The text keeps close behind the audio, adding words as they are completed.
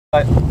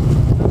You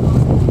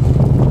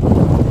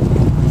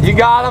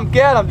got him,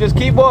 get him. Just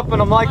keep whooping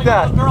him like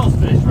that. Girls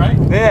fish, right?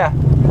 Yeah.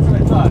 That's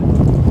what I thought.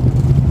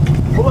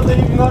 What did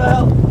you go to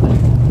help?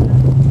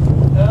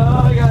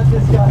 Oh, I got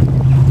this guy. He's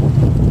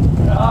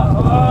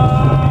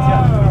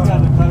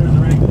got the cutters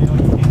already because he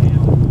can't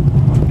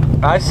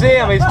handle. I see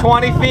him. He's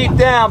 20 feet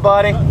down,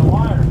 buddy. The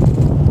wire.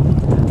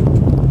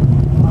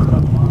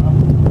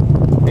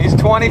 He's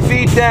 20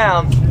 feet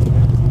down. We're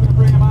gonna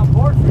bring him on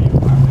board for you.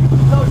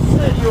 No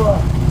shit, you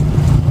are.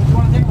 You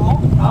want to take him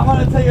home? I'm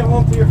gonna take him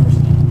home to your first.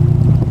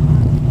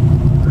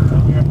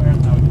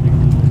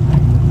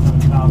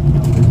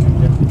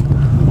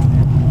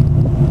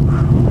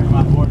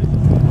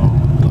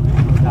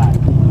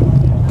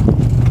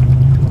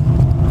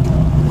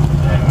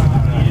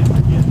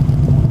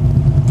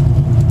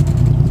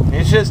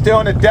 He's just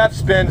doing the death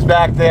spins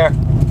back there.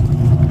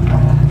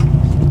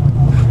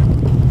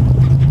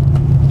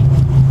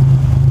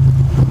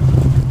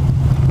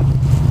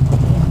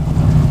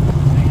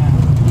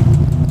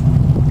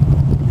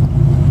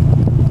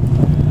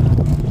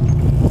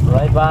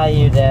 Right by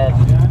you, Dad.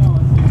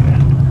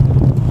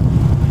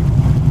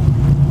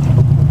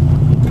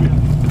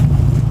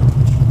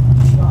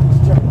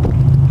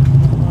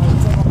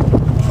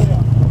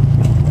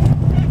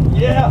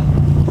 Yeah.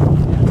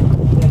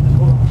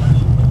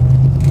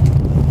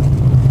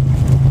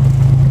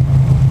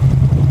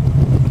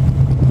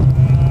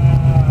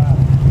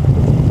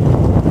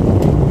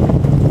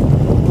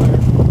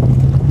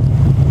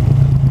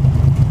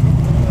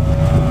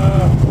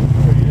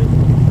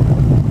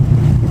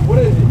 What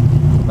is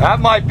it? That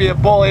might be a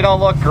bull. He don't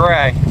look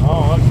gray.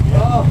 Oh,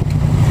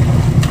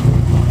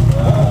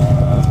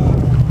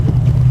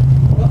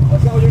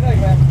 What's down with your neck,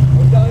 man?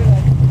 What's down your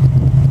neck?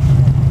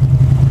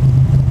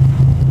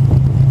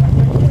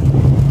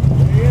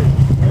 There he is.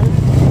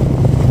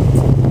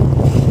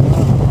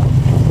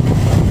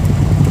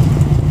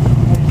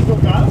 You still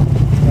got him?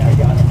 Yeah, I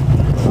got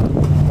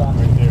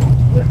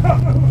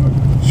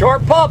him.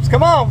 Short pups,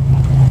 come on.